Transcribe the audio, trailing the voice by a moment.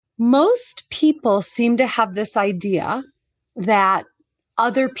Most people seem to have this idea that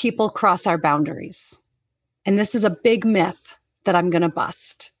other people cross our boundaries. And this is a big myth that I'm going to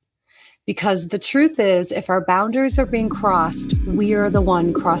bust. Because the truth is, if our boundaries are being crossed, we are the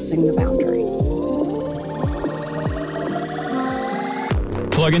one crossing the boundary.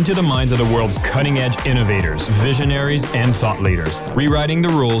 Plug into the minds of the world's cutting-edge innovators, visionaries, and thought leaders, rewriting the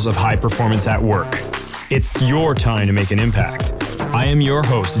rules of high performance at work. It's your time to make an impact. I am your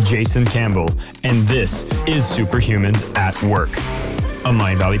host, Jason Campbell, and this is Superhumans at Work, a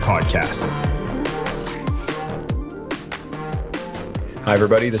Mindvalley podcast. Hi,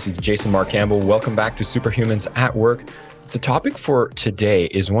 everybody. This is Jason Mark Campbell. Welcome back to Superhumans at Work. The topic for today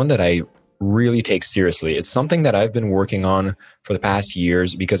is one that I really take seriously. It's something that I've been working on for the past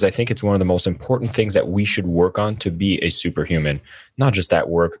years because I think it's one of the most important things that we should work on to be a superhuman, not just at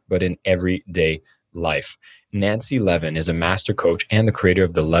work, but in everyday life. Nancy Levin is a master coach and the creator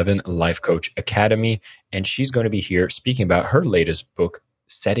of the Levin Life Coach Academy, and she's going to be here speaking about her latest book,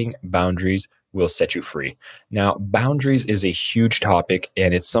 Setting Boundaries Will Set You Free. Now, boundaries is a huge topic,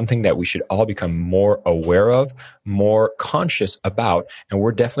 and it's something that we should all become more aware of, more conscious about, and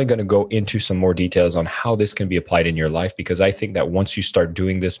we're definitely going to go into some more details on how this can be applied in your life, because I think that once you start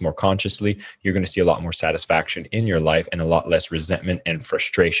doing this more consciously, you're going to see a lot more satisfaction in your life and a lot less resentment and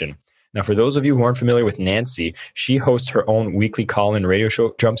frustration. Now, for those of you who aren't familiar with Nancy, she hosts her own weekly call-in radio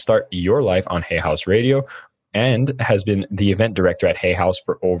show, Jumpstart Your Life, on Hay House Radio, and has been the event director at Hay House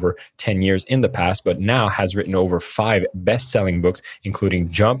for over 10 years in the past, but now has written over 5 best-selling books, including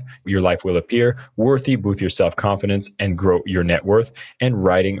Jump, Your Life Will Appear, Worthy, Boost Your Self-Confidence, and Grow Your Net Worth, and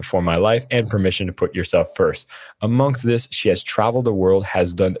Writing for My Life, and Permission to Put Yourself First. Amongst this, she has traveled the world,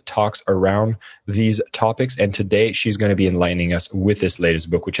 has done talks around these topics, and today she's going to be enlightening us with this latest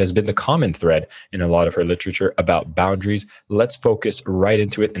book, which has been the common thread in a lot of her literature about boundaries. Let's focus right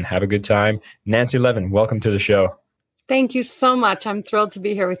into it and have a good time. Nancy Levin, welcome to the show. Thank you so much. I'm thrilled to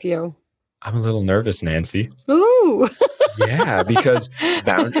be here with you. I'm a little nervous, Nancy. Ooh. Yeah, because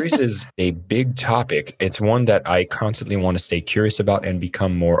boundaries is a big topic. It's one that I constantly want to stay curious about and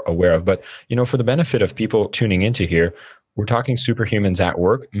become more aware of. But, you know, for the benefit of people tuning into here, we're talking superhumans at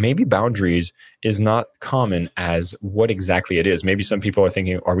work. Maybe boundaries is not common as what exactly it is. Maybe some people are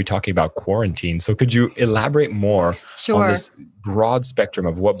thinking, are we talking about quarantine? So could you elaborate more on this broad spectrum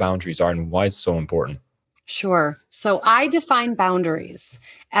of what boundaries are and why it's so important? Sure. So I define boundaries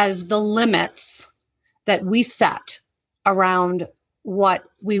as the limits that we set around what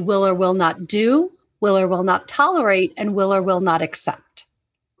we will or will not do, will or will not tolerate, and will or will not accept.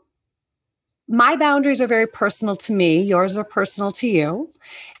 My boundaries are very personal to me. Yours are personal to you.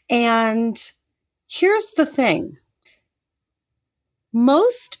 And here's the thing.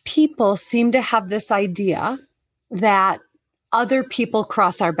 Most people seem to have this idea that other people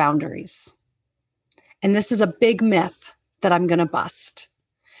cross our boundaries. And this is a big myth that I'm going to bust.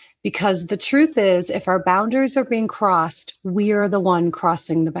 Because the truth is, if our boundaries are being crossed, we are the one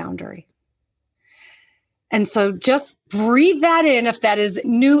crossing the boundary. And so just breathe that in if that is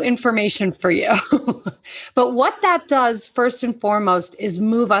new information for you. But what that does, first and foremost, is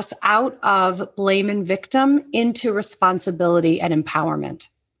move us out of blame and victim into responsibility and empowerment.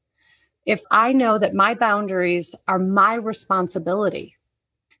 If I know that my boundaries are my responsibility,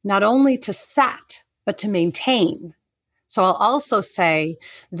 not only to set, but to maintain. So I'll also say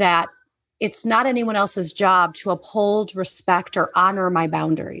that it's not anyone else's job to uphold, respect, or honor my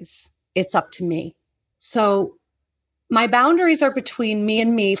boundaries. It's up to me. So my boundaries are between me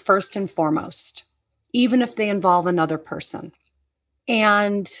and me first and foremost, even if they involve another person.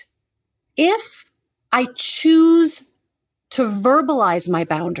 And if I choose to verbalize my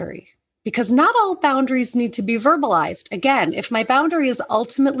boundary, because not all boundaries need to be verbalized. Again, if my boundary is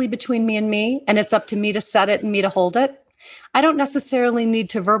ultimately between me and me, and it's up to me to set it and me to hold it, I don't necessarily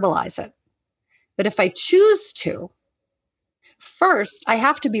need to verbalize it. But if I choose to, first, I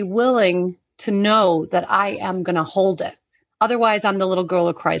have to be willing to know that I am going to hold it. Otherwise, I'm the little girl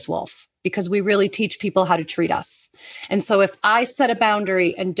who cries wolf, because we really teach people how to treat us. And so if I set a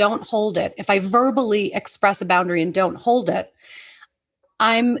boundary and don't hold it, if I verbally express a boundary and don't hold it,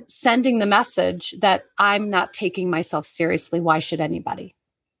 I'm sending the message that I'm not taking myself seriously. Why should anybody?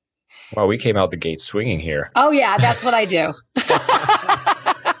 Wow, we came out the gate swinging here. Oh, yeah, that's what I do.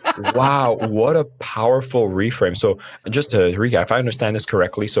 Wow, what a powerful reframe. So just to recap, if I understand this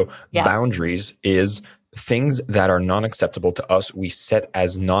correctly, so Yes. Boundaries is things that are non-acceptable to us, we set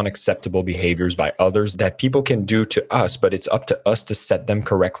as non-acceptable behaviors by others that people can do to us, but it's up to us to set them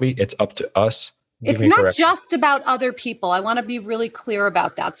correctly. It's up to us. It's not just about other people. I want to be really clear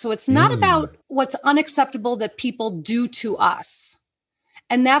about that. So it's not about what's unacceptable that people do to us.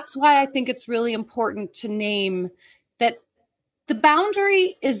 And that's why I think it's really important to name that the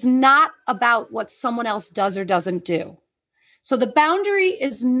boundary is not about what someone else does or doesn't do. So the boundary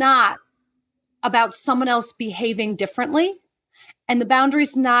is not about someone else behaving differently, and the boundary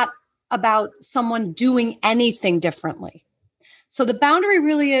is not about someone doing anything differently. So the boundary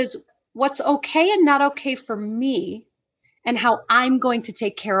really is what's okay and not okay for me and how I'm going to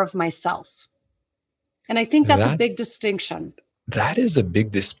take care of myself. And I think that's a big distinction. That is a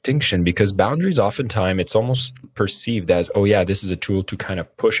big distinction, because boundaries oftentimes it's almost perceived as, oh yeah, this is a tool to kind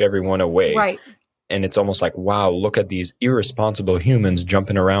of push everyone away. Right. And it's almost like, wow, look at these irresponsible humans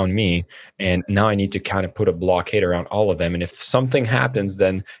jumping around me. And now I need to kind of put a blockade around all of them. And if something happens,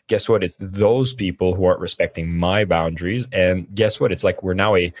 then guess what? It's those people who aren't respecting my boundaries. And guess what? It's like we're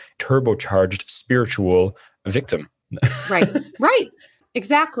now a turbocharged spiritual victim. Right. Right.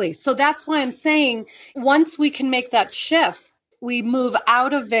 Exactly. So that's why I'm saying once we can make that shift, we move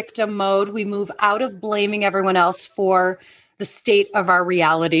out of victim mode. We move out of blaming everyone else for the state of our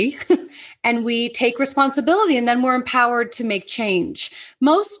reality, and we take responsibility, and then we're empowered to make change.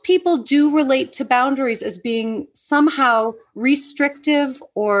 Most people do relate to boundaries as being somehow restrictive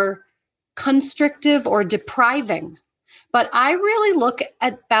or constrictive or depriving. But I really look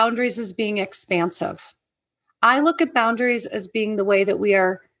at boundaries as being expansive. I look at boundaries as being the way that we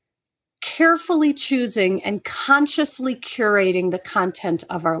are carefully choosing and consciously curating the content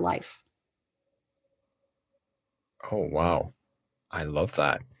of our life. Oh, wow. I love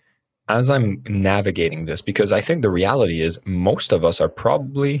that. As I'm navigating this, because I think the reality is most of us are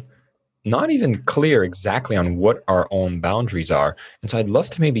probably not even clear exactly on what our own boundaries are. And so I'd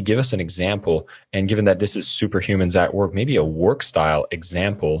love to maybe give us an example. And given that this is Superhumans at Work, maybe a work style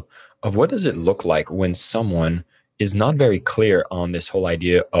example of what does it look like when someone is not very clear on this whole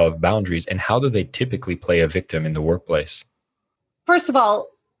idea of boundaries, and how do they typically play a victim in the workplace? First of all,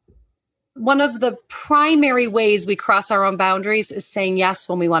 one of the primary ways we cross our own boundaries is saying yes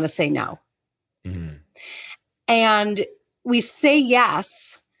when we want to say no. Mm-hmm. And we say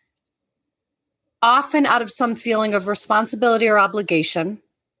yes often out of some feeling of responsibility or obligation,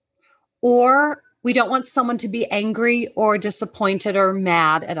 or we don't want someone to be angry or disappointed or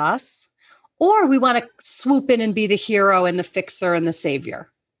mad at us, or we want to swoop in and be the hero and the fixer and the savior.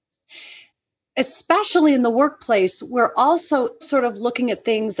 Especially in the workplace, we're also sort of looking at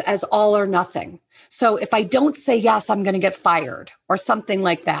things as all or nothing. So if I don't say yes, I'm going to get fired or something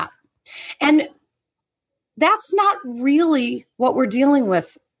like that. And that's not really what we're dealing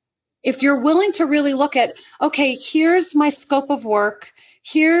with. If you're willing to really look at, okay, here's my scope of work,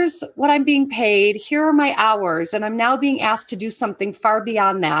 here's what I'm being paid, here are my hours, and I'm now being asked to do something far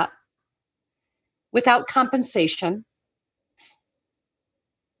beyond that without compensation.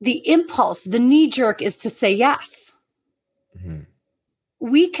 The impulse, the knee jerk is to say yes. Mm-hmm.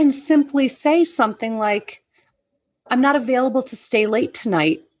 We can simply say something like, I'm not available to stay late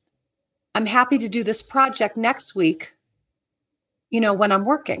tonight. I'm happy to do this project next week, when I'm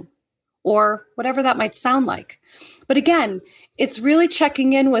working, or whatever that might sound like. But again, it's really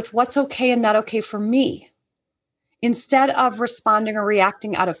checking in with what's okay and not okay for me, instead of responding or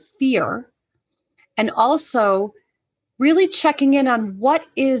reacting out of fear. And also really checking in on what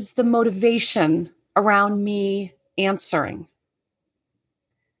is the motivation around me answering.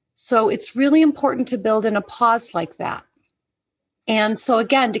 So it's really important to build in a pause like that. And so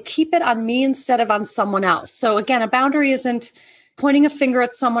again, to keep it on me instead of on someone else. So again, a boundary isn't pointing a finger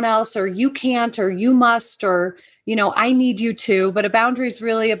at someone else, or you can't, or you must, or, I need you to. But a boundary is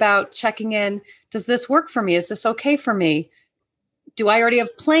really about checking in. Does this work for me? Is this okay for me? Do I already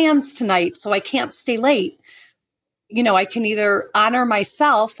have plans tonight so I can't stay late? I can either honor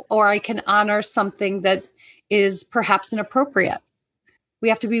myself or I can honor something that is perhaps inappropriate. We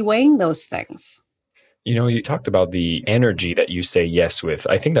have to be weighing those things. You talked about the energy that you say yes with.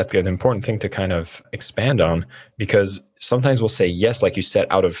 I think that's an important thing to kind of expand on, because sometimes we'll say yes, like you said,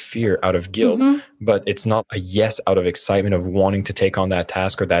 out of fear, out of guilt, but it's not a yes out of excitement of wanting to take on that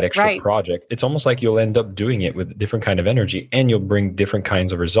task or that extra project. It's almost like you'll end up doing it with different kind of energy, and you'll bring different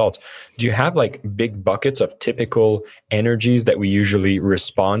kinds of results. Do you have like big buckets of typical energies that we usually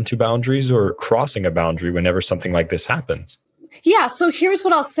respond to boundaries or crossing a boundary whenever something like this happens? Yeah. So here's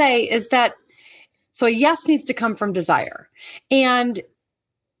what I'll say is that, so a yes needs to come from desire. And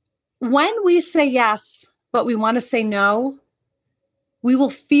when we say yes, but we want to say no, we will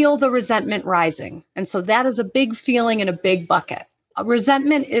feel the resentment rising. And so that is a big feeling in a big bucket.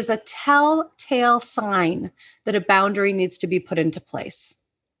 Resentment is a telltale sign that a boundary needs to be put into place.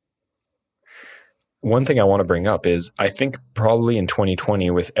 one thing I want to bring up is I think probably in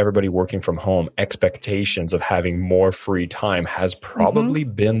 2020, with everybody working from home, expectations of having more free time has probably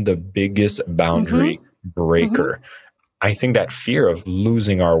been the biggest boundary breaker. I think that fear of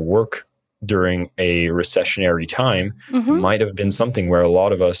losing our work during a recessionary time might have been something where a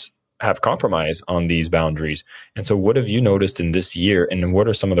lot of us have compromised on these boundaries. And so what have you noticed in this year? And what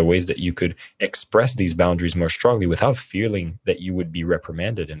are some of the ways that you could express these boundaries more strongly without feeling that you would be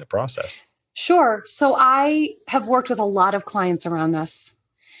reprimanded in the process? Sure. So I have worked with a lot of clients around this.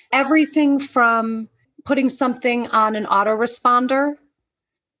 Everything from putting something on an autoresponder.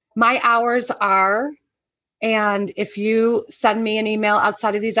 My hours are, and if you send me an email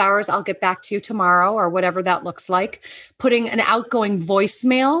outside of these hours, I'll get back to you tomorrow, or whatever that looks like. Putting an outgoing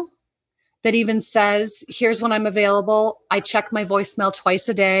voicemail that even says, here's when I'm available. I check my voicemail twice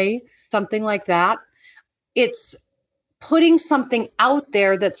a day, something like that. It's putting something out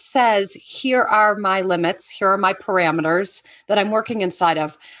there that says, here are my limits, here are my parameters that I'm working inside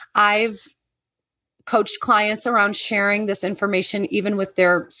of. I've coached clients around sharing this information even with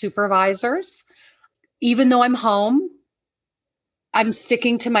their supervisors. Even though I'm home, I'm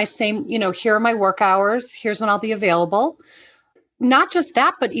sticking to my same, here are my work hours, here's when I'll be available. Not just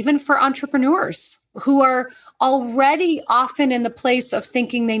that, but even for entrepreneurs who are already often in the place of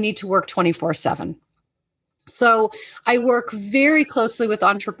thinking they need to work 24/7. So I work very closely with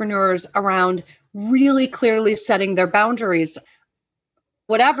entrepreneurs around really clearly setting their boundaries.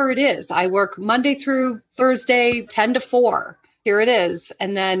 Whatever it is, I work Monday through Thursday, 10 to 4. Here it is.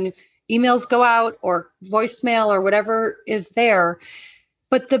 And then emails go out or voicemail or whatever is there.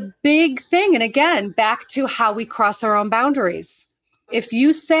 But the big thing, and again, back to how we cross our own boundaries. If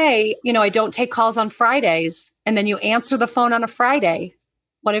you say, I don't take calls on Fridays, and then you answer the phone on a Friday,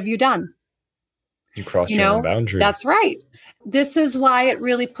 what have you done? You crossed your own boundary. That's right. This is why it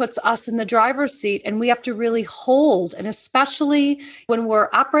really puts us in the driver's seat, and we have to really hold. And especially when we're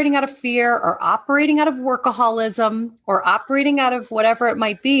operating out of fear or operating out of workaholism or operating out of whatever it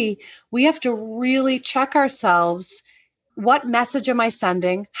might be, we have to really check ourselves. What message am I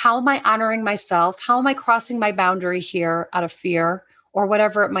sending? How am I honoring myself? How am I crossing my boundary here out of fear or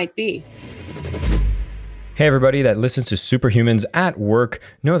whatever it might be? Hey everybody that listens to Superhumans at Work,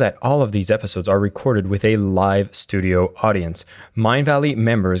 know that all of these episodes are recorded with a live studio audience. Mindvalley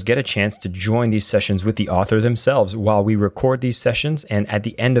members get a chance to join these sessions with the author themselves while we record these sessions, and at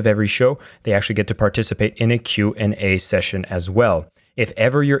the end of every show, they actually get to participate in a Q&A session as well. If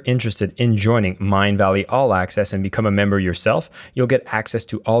ever you're interested in joining Mindvalley All Access and become a member yourself, you'll get access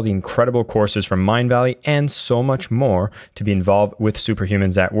to all the incredible courses from Mindvalley and so much more to be involved with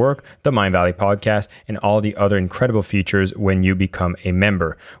Superhumans at Work, the Mindvalley podcast, and all the other incredible features when you become a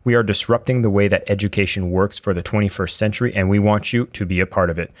member. We are disrupting the way that education works for the 21st century, and we want you to be a part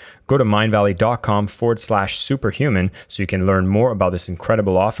of it. Go to mindvalley.com/superhuman so you can learn more about this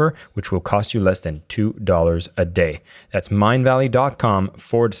incredible offer, which will cost you less than $2 a day. That's mindvalley.com/SUPERHUMAN.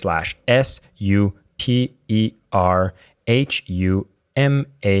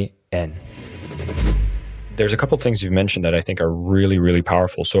 There's a couple of things you've mentioned that I think are really, really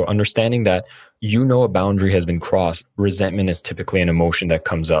powerful. So understanding that a boundary has been crossed, resentment is typically an emotion that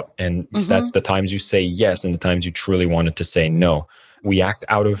comes up. And that's the times you say yes and the times you truly wanted to say no. We act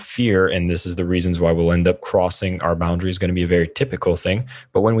out of fear, and this is the reasons why we'll end up crossing our boundaries. Going to be a very typical thing.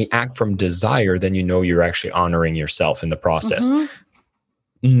 But when we act from desire, then you're actually honoring yourself in the process.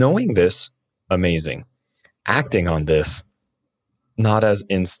 Knowing this, amazing. Acting on this, not as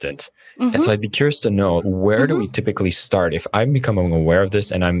instant. And so I'd be curious to know, where do we typically start? If I'm becoming aware of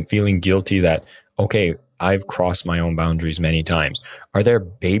this and I'm feeling guilty that, okay, I've crossed my own boundaries many times. Are there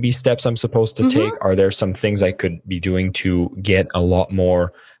baby steps I'm supposed to take? Are there some things I could be doing to get a lot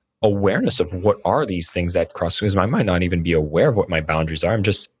more awareness of what are these things that cross? Because I might not even be aware of what my boundaries are. I'm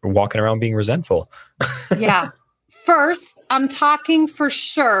just walking around being resentful. Yeah. First, I'm talking for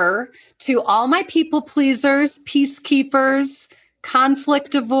sure to all my people pleasers, peacekeepers,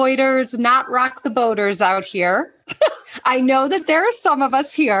 conflict avoiders, not rock the boaters out here. I know that there are some of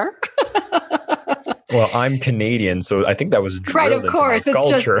us here. Well, I'm Canadian, so I think that was drilled right, of course. into my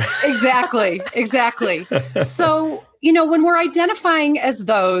culture. Just exactly. So, when we're identifying as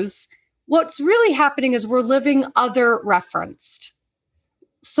those, what's really happening is we're living other referenced.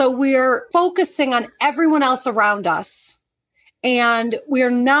 So we're focusing on everyone else around us, and we're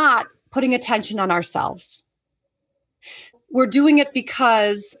not putting attention on ourselves. We're doing it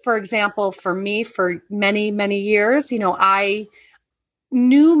because, for example, for me, for many, many years, I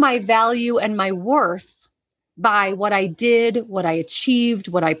knew my value and my worth by what I did, what I achieved,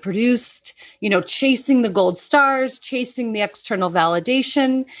 what I produced, chasing the gold stars, chasing the external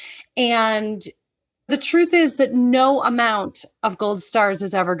validation. And The truth is that no amount of gold stars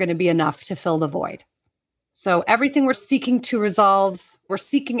is ever going to be enough to fill the void. So everything we're seeking to resolve, we're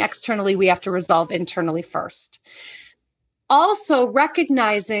seeking externally, we have to resolve internally first. Also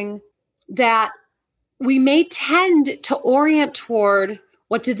recognizing that we may tend to orient toward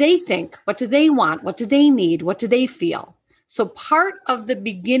what do they think? What do they want? What do they need? What do they feel? So part of the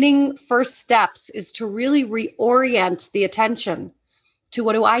beginning first steps is to really reorient the attention to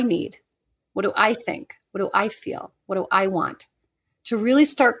what do I need? What do I think? What do I feel? What do I want? To really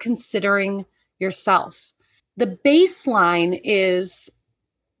start considering yourself. The baseline is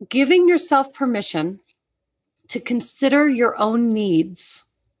giving yourself permission to consider your own needs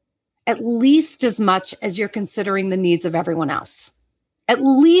at least as much as you're considering the needs of everyone else. At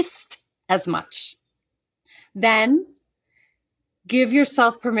least as much. Then give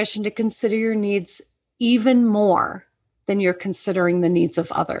yourself permission to consider your needs even more than you're considering the needs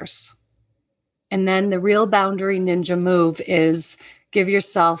of others. And then the real boundary ninja move is give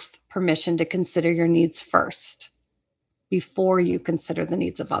yourself permission to consider your needs first before you consider the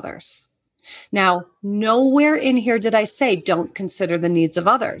needs of others. Now, nowhere in here did I say don't consider the needs of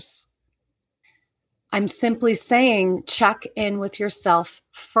others. I'm simply saying check in with yourself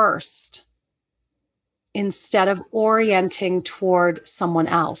first instead of orienting toward someone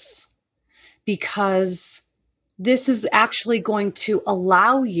else, because this is actually going to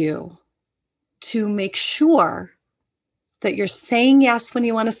allow you to make sure that you're saying yes when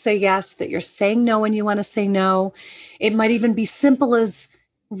you want to say yes, that you're saying no when you want to say no. It might even be simple as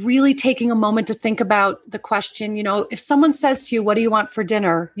really taking a moment to think about the question, if someone says to you, what do you want for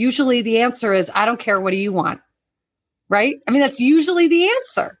dinner? Usually the answer is, I don't care. What do you want? Right? I mean, that's usually the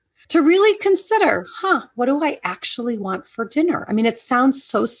answer. To really consider, what do I actually want for dinner? I mean, it sounds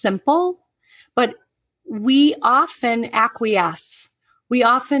so simple, but we often acquiesce. We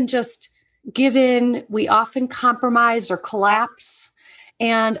often just give in. We often compromise or collapse.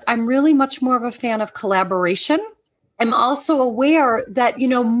 And I'm really much more of a fan of collaboration. I'm also aware that,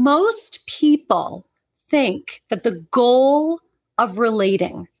 most people think that the goal of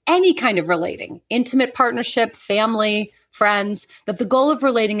relating, any kind of relating, intimate partnership, family, friends, that the goal of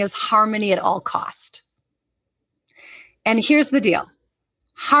relating is harmony at all cost. And here's the deal.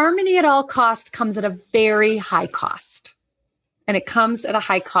 Harmony at all cost comes at a very high cost. And it comes at a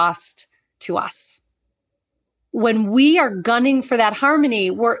high cost to us. When we are gunning for that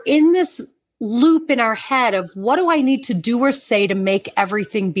harmony, we're in this loop in our head of what do I need to do or say to make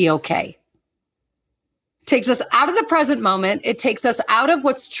everything be okay? It takes us out of the present moment. It takes us out of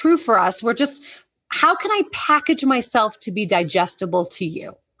what's true for us. We're just, how can I package myself to be digestible to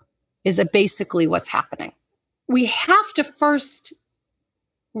you? Is it basically what's happening? We have to first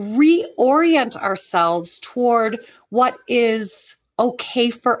reorient ourselves toward what is okay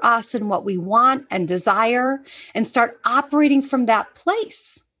for us and what we want and desire, and start operating from that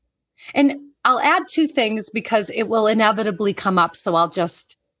place. And I'll add two things because it will inevitably come up. So I'll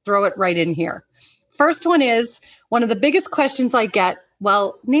just throw it right in here. First one is one of the biggest questions I get.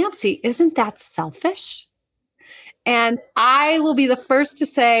 Well, Nancy, isn't that selfish? And I will be the first to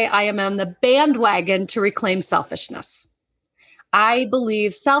say I am on the bandwagon to reclaim selfishness. I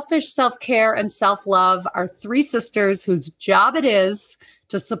believe selfish, self-care, and self-love are three sisters whose job it is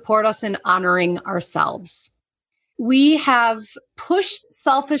to support us in honoring ourselves. We have pushed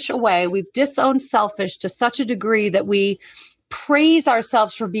selfish away. We've disowned selfish to such a degree that we praise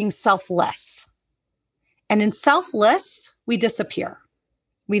ourselves for being selfless. And in selfless, we disappear.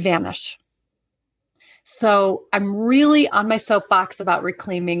 We vanish. So I'm really on my soapbox about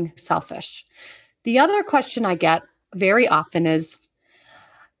reclaiming selfish. The other question I get very often is,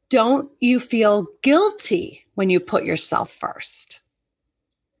 don't you feel guilty when you put yourself first?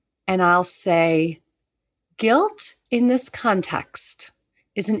 And I'll say, guilt in this context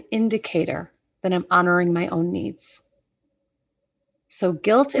is an indicator that I'm honoring my own needs. So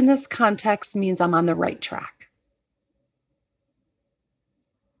guilt in this context means I'm on the right track.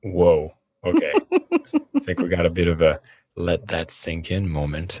 Whoa. Okay. I think we got a bit of a let that sink in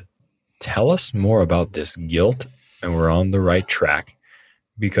moment. Tell us more about this guilt and we're on the right track,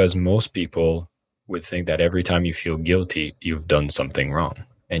 because most people would think that every time you feel guilty, you've done something wrong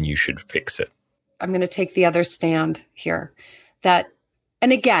and you should fix it. I'm going to take the other stand here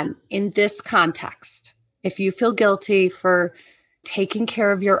and again, in this context, if you feel guilty for taking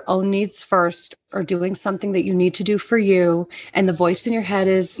care of your own needs first or doing something that you need to do for you, and the voice in your head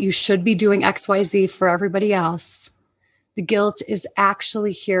is you should be doing XYZ for everybody else, the guilt is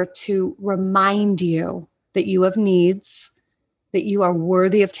actually here to remind you that you have needs, that you are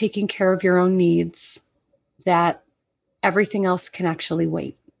worthy of taking care of your own needs, that everything else can actually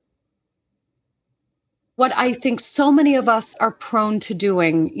wait. what I think so many of us are prone to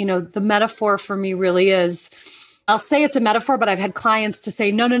doing. The metaphor for me really is, I'll say it's a metaphor, but I've had clients to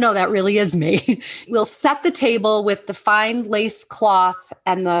say, no, that really is me. We'll set the table with the fine lace cloth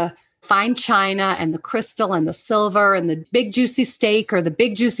and the fine china and the crystal and the silver and the big juicy steak or the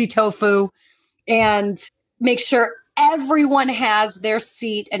big juicy tofu, and make sure everyone has their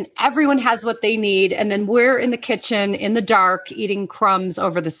seat and everyone has what they need. And then we're in the kitchen in the dark eating crumbs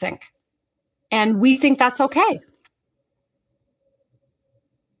over the sink. And we think that's okay.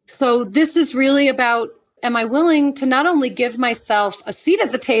 So this is really about, am I willing to not only give myself a seat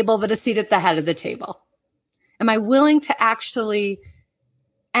at the table, but a seat at the head of the table? Am I willing to actually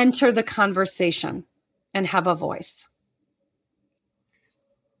enter the conversation and have a voice?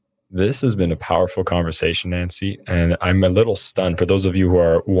 This has been a powerful conversation, Nancy, and I'm a little stunned. For those of you who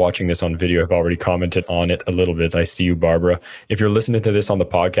are watching this on video, have already commented on it a little bit. I see you, Barbara. If you're listening to this on the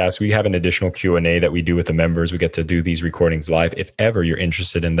podcast, we have an additional Q&A that we do with the members. We get to do these recordings live. If ever you're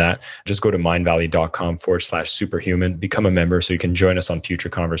interested in that, just go to mindvalley.com/superhuman, become a member so you can join us on future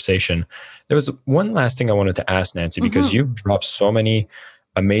conversation. There was one last thing I wanted to ask, Nancy, because you've dropped so many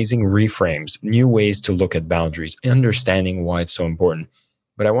amazing reframes, new ways to look at boundaries, understanding why it's so important.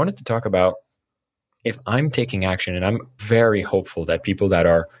 But I wanted to talk about, if I'm taking action, and I'm very hopeful that people that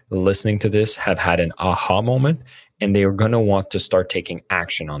are listening to this have had an aha moment and they are going to want to start taking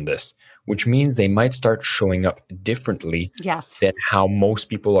action on this, which means they might start showing up differently than how most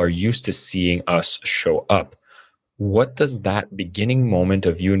people are used to seeing us show up. What does that beginning moment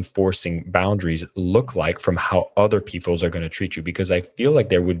of you enforcing boundaries look like from how other people's are going to treat you? Because I feel like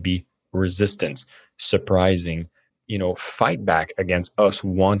there would be resistance, surprising, fight back against us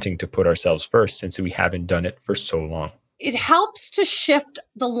wanting to put ourselves first since we haven't done it for so long. It helps to shift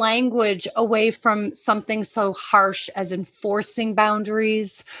the language away from something so harsh as enforcing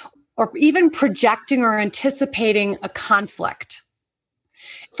boundaries or even projecting or anticipating a conflict.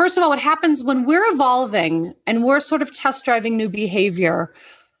 First of all, what happens when we're evolving and we're sort of test driving new behavior,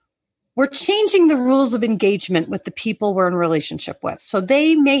 we're changing the rules of engagement with the people we're in relationship with. So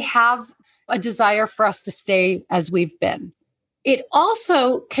they may have a desire for us to stay as we've been. It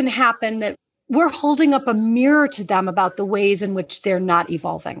also can happen that we're holding up a mirror to them about the ways in which they're not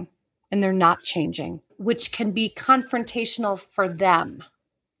evolving and they're not changing, which can be confrontational for them,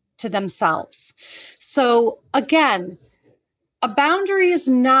 to themselves. So again, a boundary is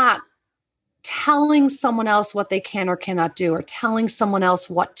not telling someone else what they can or cannot do or telling someone else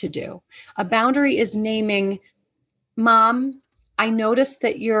what to do. A boundary is naming, Mom, I noticed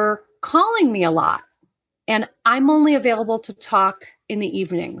that you're calling me a lot and I'm only available to talk in the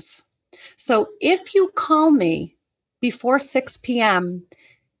evenings. So if you call me before 6 p.m.,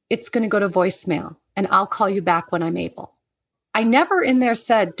 it's going to go to voicemail and I'll call you back when I'm able. I never in there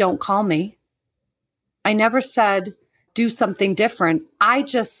said, don't call me. I never said, do something different. I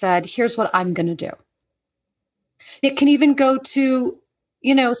just said, here's what I'm going to do. It can even go to,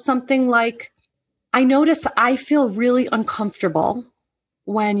 something like, I notice I feel really uncomfortable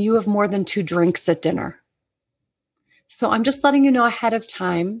when you have more than 2 drinks at dinner. So I'm just letting you know ahead of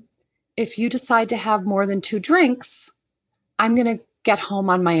time, if you decide to have more than 2 drinks, I'm going to get home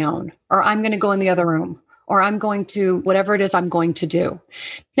on my own, or I'm going to go in the other room, or I'm going to, whatever it is I'm going to do.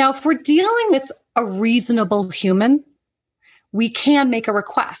 Now, if we're dealing with a reasonable human, we can make a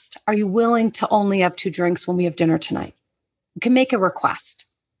request. Are you willing to only have 2 drinks when we have dinner tonight? You can make a request.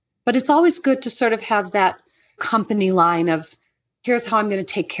 But it's always good to sort of have that company line of, here's how I'm going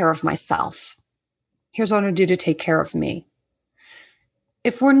to take care of myself. Here's what I'm going to do to take care of me.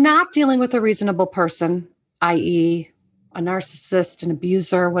 If we're not dealing with a reasonable person, i.e., a narcissist, an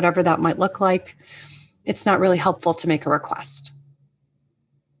abuser, whatever that might look like, it's not really helpful to make a request.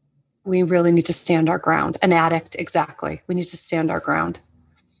 We really need to stand our ground. An addict, exactly. We need to stand our ground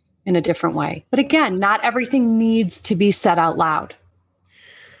in a different way. But again, not everything needs to be said out loud.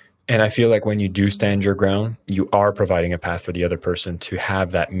 And I feel like when you do stand your ground, you are providing a path for the other person to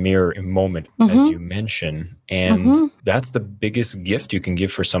have that mirror moment, as you mentioned. And that's the biggest gift you can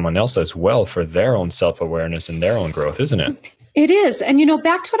give for someone else as well, for their own self-awareness and their own growth, isn't it? It is. And,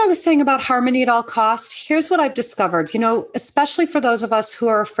 back to what I was saying about harmony at all costs, here's what I've discovered, especially for those of us who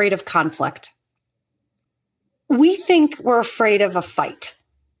are afraid of conflict. We think we're afraid of a fight,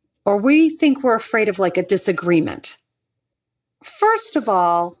 or we think we're afraid of like a disagreement. First of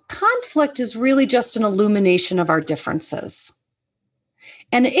all, conflict is really just an illumination of our differences.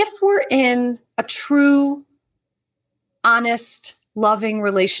 And if we're in a true, honest, loving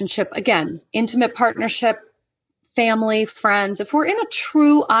relationship, again, intimate partnership, family, friends, if we're in a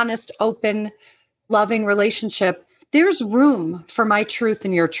true, honest, open, loving relationship, there's room for my truth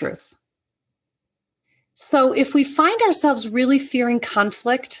and your truth. So if we find ourselves really fearing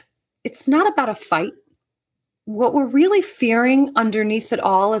conflict, it's not about a fight. What we're really fearing underneath it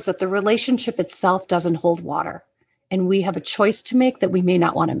all is that the relationship itself doesn't hold water, and we have a choice to make that we may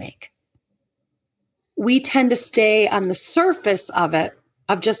not want to make. We tend to stay on the surface of it,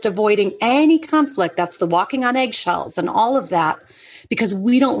 of just avoiding any conflict. That's the walking on eggshells and all of that, because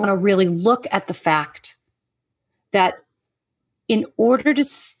we don't want to really look at the fact that in order to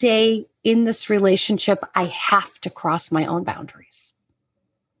stay in this relationship, I have to cross my own boundaries.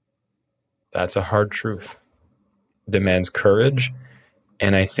 That's a hard truth. Demands courage.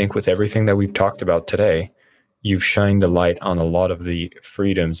 And I think with everything that we've talked about today, you've shined a light on a lot of the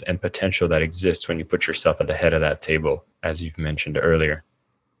freedoms and potential that exists when you put yourself at the head of that table, as you've mentioned earlier.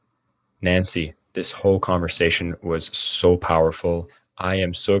 Nancy, this whole conversation was so powerful. I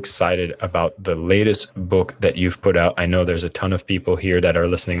am so excited about the latest book that you've put out. I know there's a ton of people here that are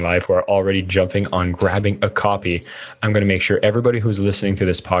listening live who are already jumping on grabbing a copy. I'm going to make sure everybody who's listening to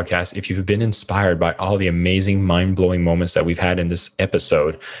this podcast, if you've been inspired by all the amazing, mind-blowing moments that we've had in this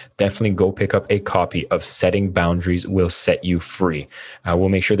episode, definitely go pick up a copy of Setting Boundaries Will Set You Free. We'll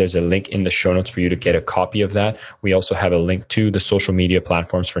make sure there's a link in the show notes for you to get a copy of that. We also have a link to the social media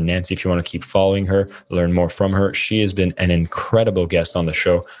platforms for Nancy if you want to keep following her, learn more from her. She has been an incredible guest on the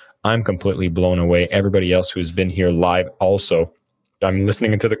show. I'm completely blown away. Everybody else who's been here live also. I'm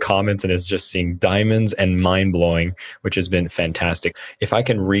listening into the comments and it's just seeing diamonds and mind-blowing, which has been fantastic. If I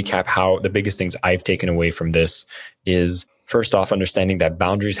can recap how the biggest things I've taken away from this is, first off, understanding that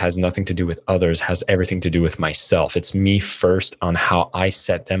boundaries has nothing to do with others, has everything to do with myself. It's me first on how I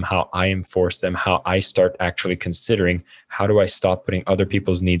set them, how I enforce them, how I start actually considering how do I stop putting other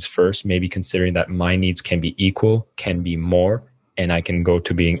people's needs first, maybe considering that my needs can be equal, can be more, and I can go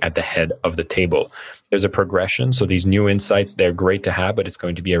to being at the head of the table. There's a progression. So these new insights, they're great to have, but it's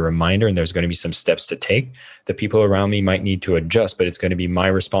going to be a reminder and there's going to be some steps to take. The people around me might need to adjust, but it's going to be my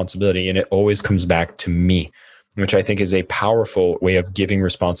responsibility. And it always comes back to me, which I think is a powerful way of giving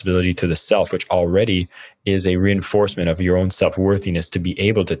responsibility to the self, which already is a reinforcement of your own self-worthiness to be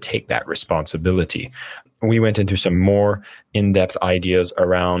able to take that responsibility. We went into some more in-depth ideas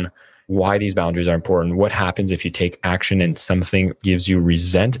around why these boundaries are important. What happens if you take action and something gives you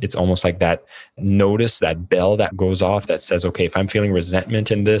resent? It's almost like that notice, that bell that goes off that says, okay, if I'm feeling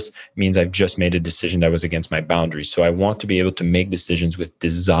resentment in this, it means I've just made a decision that was against my boundaries. So I want to be able to make decisions with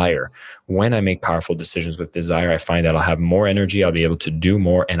desire. When I make powerful decisions with desire, I find that I'll have more energy, I'll be able to do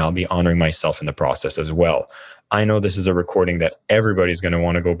more, and I'll be honoring myself in the process as well. I know this is a recording that everybody's going to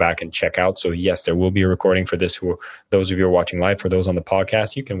want to go back and check out. So yes, there will be a recording for this. Those of you who are watching live, for those on the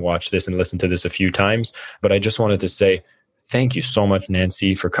podcast, you can watch this and listen to this a few times. But I just wanted to say thank you so much,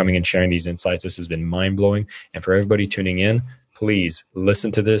 Nancy, for coming and sharing these insights. This has been mind-blowing. And for everybody tuning in, please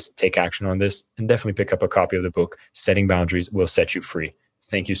listen to this, take action on this, and definitely pick up a copy of the book, Setting Boundaries Will Set You Free.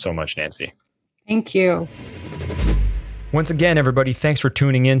 Thank you so much, Nancy. Thank you. Once again, everybody, thanks for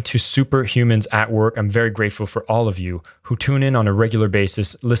tuning in to Superhumans at Work. I'm very grateful for all of you who tune in on a regular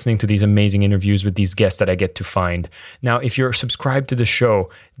basis, listening to these amazing interviews with these guests that I get to find. Now, if you're subscribed to the show,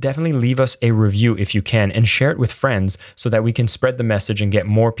 definitely leave us a review if you can and share it with friends so that we can spread the message and get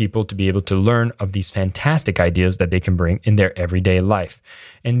more people to be able to learn of these fantastic ideas that they can bring in their everyday life.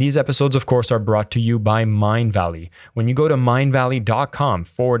 And these episodes, of course, are brought to you by Mindvalley. When you go to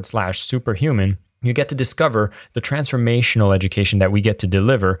mindvalley.com/superhuman, you get to discover the transformational education that we get to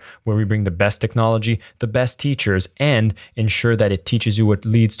deliver, where we bring the best technology, the best teachers, and ensure that it teaches you what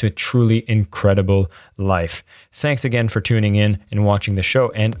leads to a truly incredible life. Thanks again for tuning in and watching the show.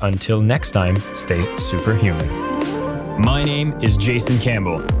 And until next time, stay superhuman. My name is Jason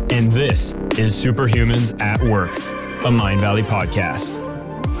Campbell, and this is Superhumans at Work, a Mindvalley podcast.